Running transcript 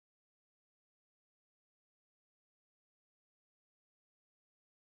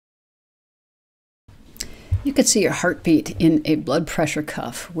You can see your heartbeat in a blood pressure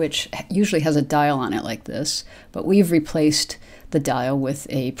cuff, which usually has a dial on it like this, but we've replaced the dial with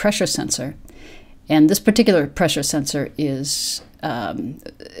a pressure sensor. And this particular pressure sensor is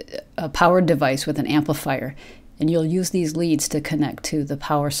a powered device with an amplifier. And you'll use these leads to connect to the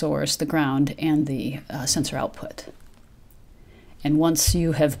power source, the ground, and the sensor output. And once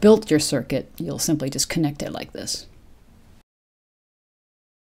you have built your circuit, you'll simply just connect it like this.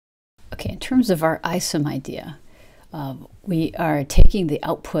 Okay, in terms of our ISOM idea, we are taking the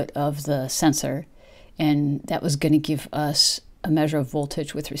output of the sensor, and that was going to give us a measure of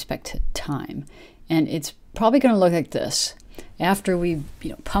voltage with respect to time. And it's probably going to look like this. After we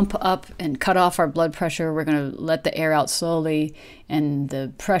pump up and cut off our blood pressure, we're going to let the air out slowly, and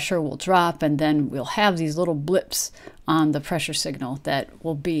the pressure will drop, and then we'll have these little blips on the pressure signal that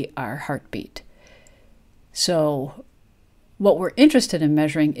will be our heartbeat. So what we're interested in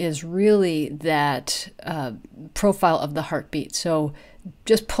measuring is really that profile of the heartbeat. So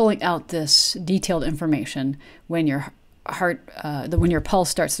just pulling out this detailed information when your when your pulse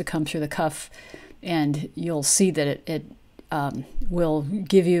starts to come through the cuff, and you'll see that it will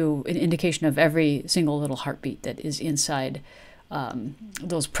give you an indication of every single little heartbeat that is inside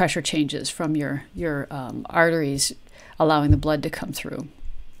those pressure changes from your arteries, allowing the blood to come through.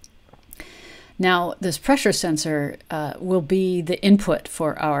 Now, this pressure sensor will be the input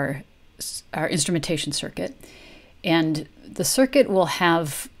for our instrumentation circuit, and the circuit will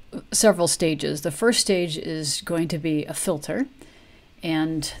have several stages. The first stage is going to be a filter,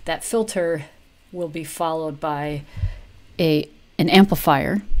 and that filter will be followed by an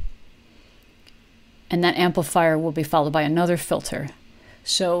amplifier, and that amplifier will be followed by another filter.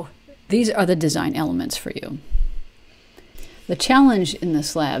 So these are the design elements for you. The challenge in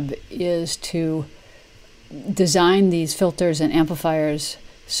this lab is to design these filters and amplifiers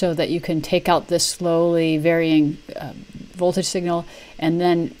so that you can take out this slowly varying voltage signal and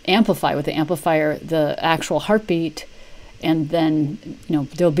then amplify with the amplifier the actual heartbeat, and then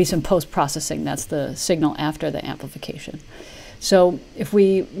there'll be some post-processing. That's the signal after the amplification. So if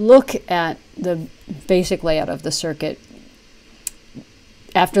we look at the basic layout of the circuit,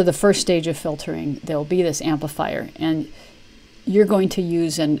 after the first stage of filtering, there'll be this amplifier, and you're going to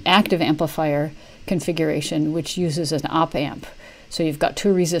use an active amplifier configuration, which uses an op amp. So you've got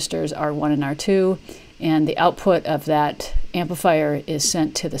two resistors, R1 and R2, and the output of that amplifier is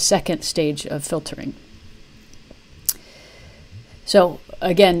sent to the second stage of filtering. So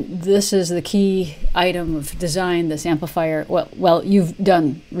again, this is the key item of design. This amplifier. Well, you've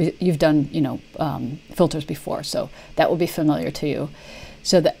done filters before, so that will be familiar to you.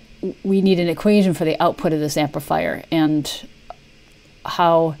 So that we need an equation for the output of this amplifier and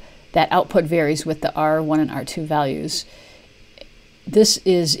how that output varies with the R1 and R2 values. This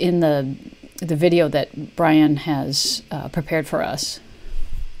is in the video that Brian has prepared for us.